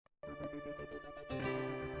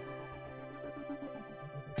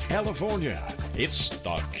California, it's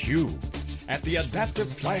theCUBE at the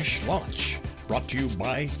Adaptive Flash launch, brought to you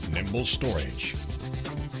by Nimble Storage.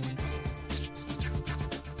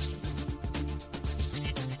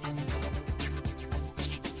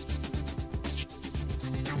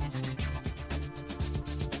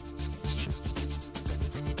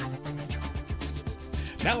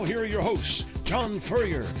 Now here are your hosts, John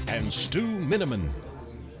Furrier and Stu Miniman.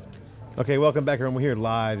 Okay, welcome back everyone. We're here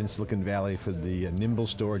live in Silicon Valley for the Nimble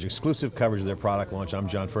Storage exclusive coverage of their product launch. I'm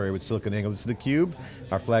John Furrier with SiliconAngle. This is theCUBE,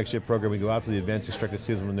 our flagship program. We go out to the events, extract the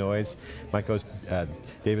signal from the noise. My co-host,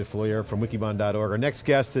 David Furrier from wikibon.org. Our next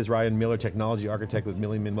guest is Ryan Miller, technology architect with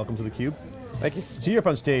Milliman. Welcome to theCUBE. Thank you. So you're up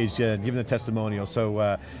on stage giving the testimonial.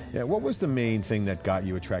 So what was the main thing that got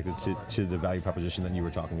you attracted to the value proposition that you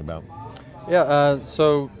were talking about? Yeah,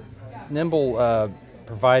 so Nimble,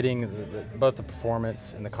 providing both the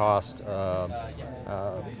performance and the cost,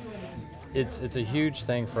 it's a huge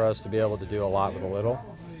thing for us to be able to do a lot with a little,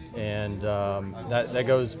 and that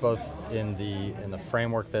goes both in the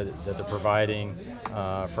framework that they're providing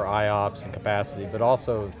for IOPS and capacity, but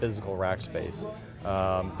also physical rack space.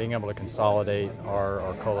 Being able to consolidate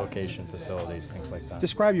our co-location facilities, things like that.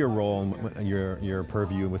 Describe your role, your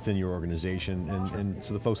purview within your organization, and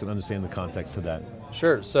so the folks can understand the context of that.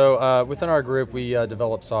 Sure, so within our group we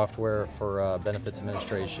develop software for benefits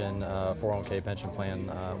administration, 401k pension plan,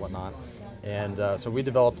 whatnot. And so we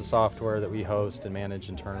developed the software that we host and manage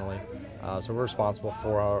internally. So we're responsible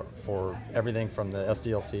for everything from the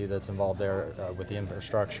SDLC that's involved there with the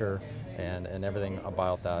infrastructure and everything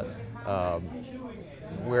about that.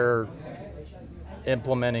 We're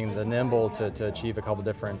implementing the Nimble to achieve a couple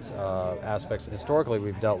different aspects. Historically,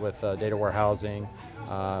 we've dealt with data warehousing,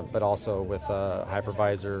 but also with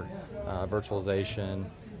hypervisor, virtualization,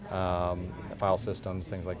 file systems,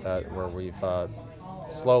 things like that, where we've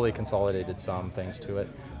slowly consolidated some things to it.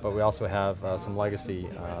 But we also have some legacy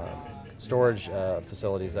storage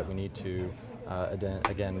facilities that we need to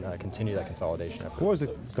again continue that consolidation effort. What was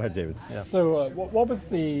it? Go ahead, David. Yeah. So what was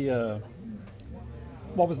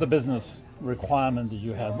the business requirement that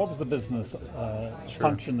you had? What was the business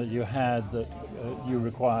function that you had that you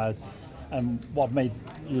required, and what made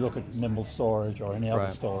you look at Nimble Storage or any other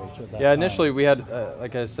storage at that time? Initially we had,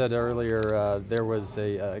 like I said earlier, there was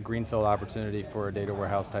a greenfield opportunity for a data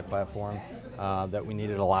warehouse type platform that we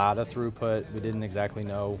needed a lot of throughput. We didn't exactly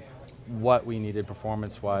know what we needed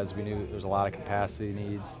performance-wise. We knew there was a lot of capacity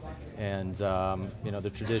needs, and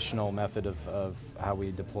the traditional method of how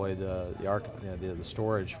we deploy the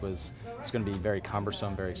storage was going to be very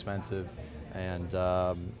cumbersome, very expensive, and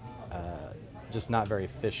just not very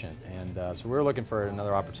efficient. And so we were looking for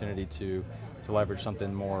another opportunity to leverage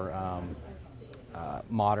something more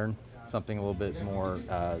modern, something a little bit more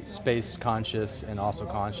space conscious and also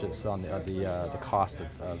conscious on the cost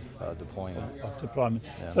of deployment.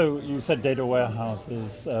 Yeah. So you said data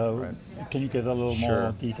warehouses. Right. Can you give a little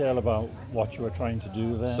more detail about what you were trying to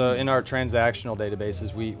do there? So in our transactional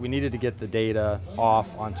databases, we needed to get the data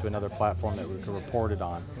off onto another platform that we could report it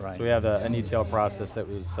on. Right. So we have an ETL process that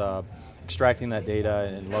was extracting that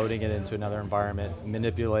data and loading it into another environment,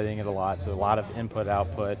 manipulating it a lot, so a lot of input,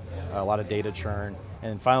 output, a lot of data churn,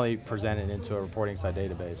 and finally present it into a reporting side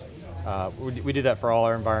database. We do that for all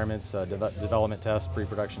our environments, development, test,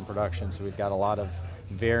 pre-production, production, so we've got a lot of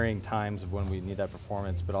varying times of when we need that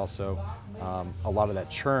performance, but also a lot of that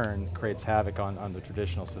churn creates havoc on the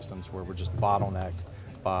traditional systems where we're just bottlenecked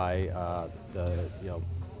by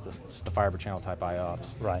the fiber channel type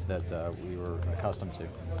IOPS that we were accustomed to.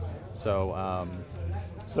 So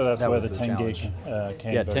so that's where the 10 gig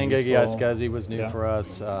came. Yeah, 10 gig SCSI was new for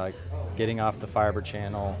us, getting off the fiber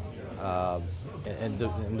channel and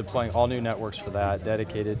deploying all new networks for that,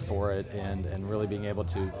 dedicated for it, and really being able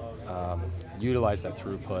to utilize that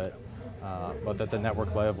throughput, both at the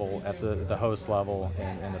network level, at the host level,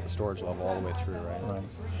 and at the storage level all the way through, right?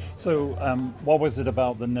 So what was it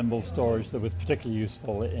about the Nimble storage that was particularly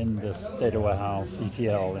useful in this data warehouse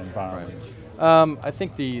ETL environment? I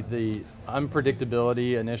think the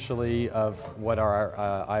unpredictability initially of what our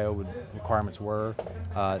I/O requirements were.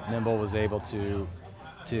 Nimble was able to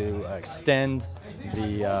extend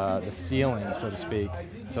the ceiling, so to speak,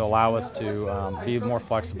 to allow us to be more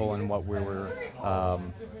flexible in what we were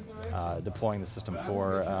deploying the system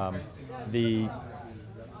for.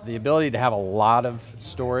 The ability to have a lot of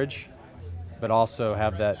storage, but also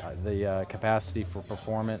have the capacity for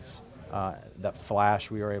performance. That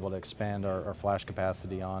flash, we were able to expand our flash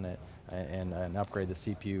capacity on it and upgrade the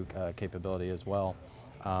CPU capability as well.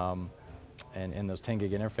 And those 10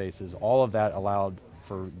 gig interfaces, all of that allowed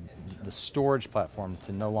for the storage platform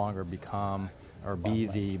to no longer become or be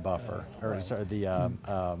the buffer, or sorry, the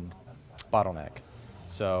bottleneck.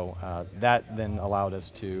 So that then allowed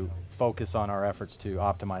us to focus on our efforts to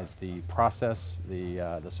optimize the process,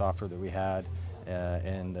 the software that we had,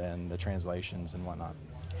 and the translations and whatnot.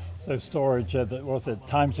 So storage, was it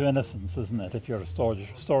time to innocence, isn't it? If you're a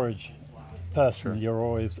storage person, Sure. you're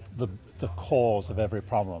always the cause of every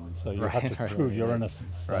problem. So you have to prove your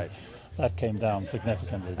innocence. So right. that came down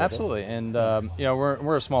significantly. Did Absolutely, and you know,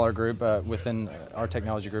 we're a smaller group within our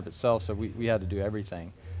technology group itself, so we had to do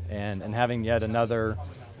everything, and having yet another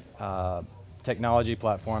technology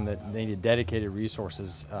platform that needed dedicated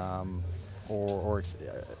resources or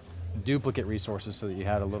duplicate resources, so that you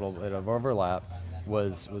had a little bit of overlap,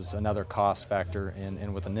 was another cost factor.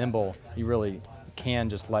 And with a Nimble, you really can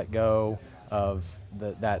just let go of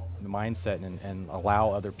that mindset and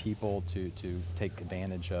allow other people to take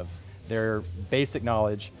advantage of their basic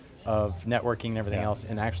knowledge of networking and everything else,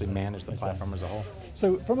 and actually manage the platform as a whole.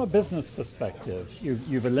 So from a business perspective,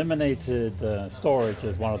 you've eliminated storage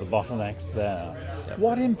as one of the bottlenecks there. Yep.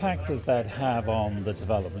 What impact does that have on the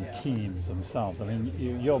development teams themselves? I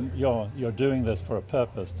mean, you're doing this for a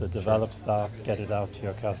purpose, to develop stuff, get it out to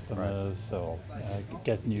your customers, or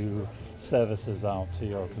get new services out to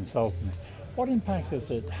your consultants. What impact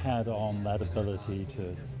has it had on that ability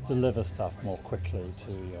to deliver stuff more quickly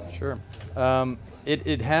to your... Sure.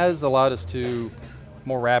 It has allowed us to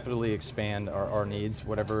more rapidly expand our needs,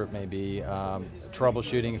 whatever it may be.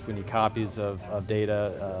 Troubleshooting, if we need copies of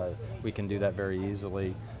data, we can do that very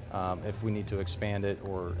easily. If we need to expand it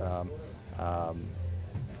or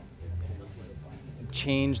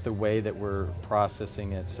change the way that we're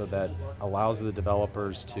processing it so that allows the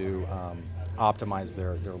developers to optimize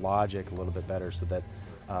their logic a little bit better, so that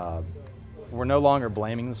we're no longer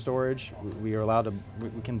blaming the storage. We are allowed to,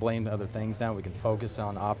 we can blame other things now. We can focus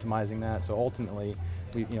on optimizing that. So ultimately,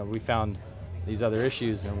 we found these other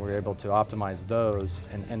issues, and we're able to optimize those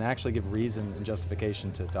and actually give reason and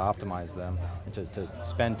justification to optimize them, and to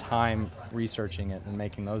spend time researching it and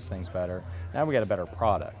making those things better. Now we got a better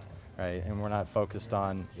product, right? And we're not focused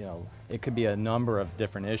on, it could be a number of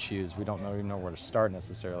different issues. We don't even know where to start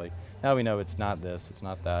necessarily. Now we know it's not this, it's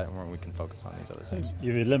not that, and we can focus on these other things.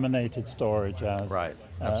 You've eliminated storage as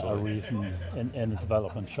a reason in the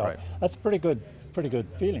development shop. Right. That's pretty good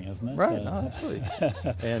feeling, isn't it? Right, no, absolutely.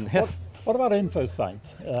 And what about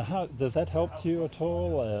InfoSight? How does that help you at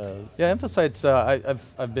all? Yeah, InfoSight's,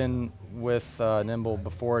 I've been with Nimble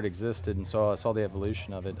before it existed, and so I saw the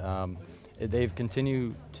evolution of it. They've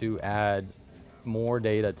continued to add more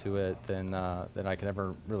data to it than I could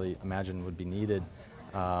ever really imagine would be needed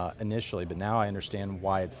initially, but now I understand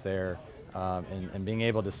why it's there, and being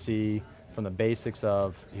able to see from the basics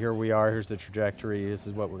of, here we are, here's the trajectory, this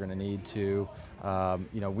is what we're going to need to,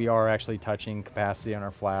 we are actually touching capacity on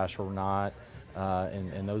our flash or not,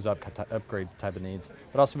 and those upgrade type of needs,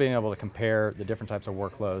 but also being able to compare the different types of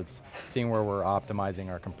workloads, seeing where we're optimizing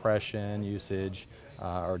our compression usage,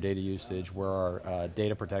 our data usage, where our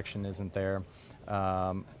data protection isn't there,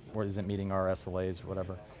 or isn't meeting our SLAs,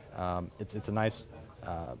 whatever. It's a nice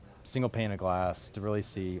single pane of glass to really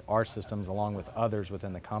see our systems along with others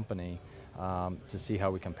within the company, to see how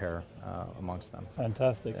we compare amongst them.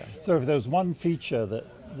 Fantastic. Yeah. So if there's one feature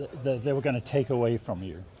that they were going to take away from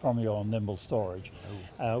you, from your Nimble storage,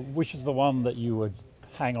 which is the one that you would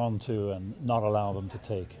hang on to and not allow them to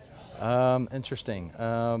take? Interesting.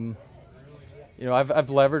 I've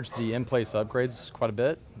leveraged the in-place upgrades quite a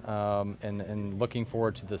bit, and looking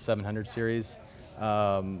forward to the 700 series.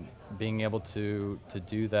 Being able to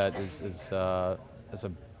do that is a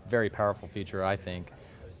very powerful feature, I think.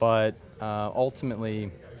 But ultimately,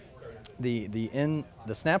 the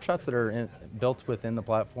snapshots that are built within the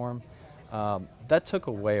platform, that took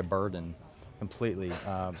away a burden completely,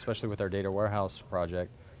 especially with our data warehouse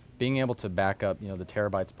project. Being able to back up, the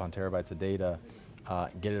terabytes upon terabytes of data,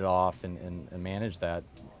 get it off and manage that,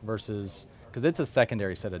 versus, because it's a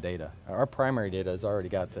secondary set of data. Our primary data has already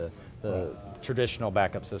got the traditional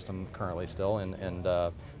backup system currently still, and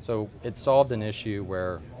so it solved an issue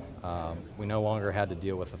where we no longer had to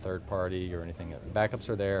deal with a third party or anything. The backups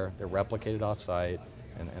are there, they're replicated off-site,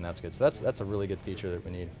 and that's good. So that's a really good feature that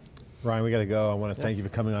we need. Ryan, we got to go. I want to thank you for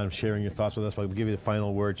coming on and sharing your thoughts with us, but we'll give you the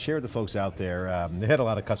final word. Share with the folks out there. They had a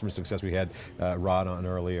lot of customer success. We had Rod on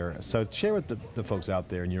earlier. So share with the folks out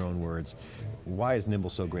there in your own words, why is Nimble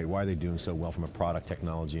so great? Why are they doing so well from a product,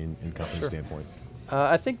 technology, and company standpoint?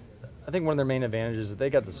 I think one of their main advantages is that they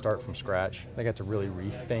got to start from scratch. They got to really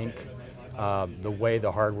rethink the way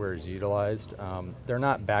the hardware is utilized. They're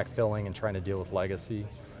not backfilling and trying to deal with legacy,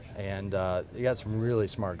 and you got some really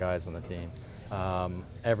smart guys on the team.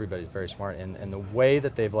 Everybody's very smart, and the way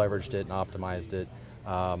that they've leveraged it and optimized it,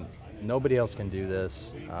 nobody else can do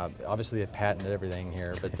this. Obviously, they've patented everything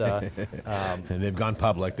here, but and they've gone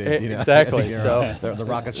public. Exactly. You know, so the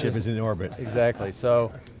rocket ship is in orbit. Exactly.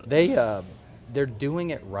 So they're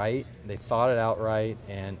doing it right. They thought it out right,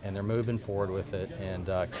 and they're moving forward with it, and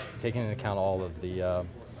taking into account all of the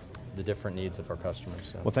different needs of our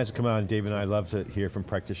customers. So. Well, thanks for coming on, Dave and I love to hear from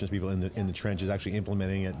practitioners, people in the trenches, actually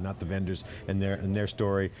implementing it, not the vendors and their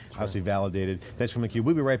story, obviously validated. Thanks for coming to theCUBE.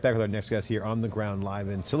 We'll be right back with our next guest here on the ground, live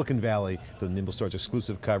in Silicon Valley for the Nimble Store's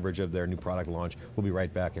exclusive coverage of their new product launch. We'll be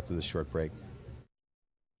right back after this short break.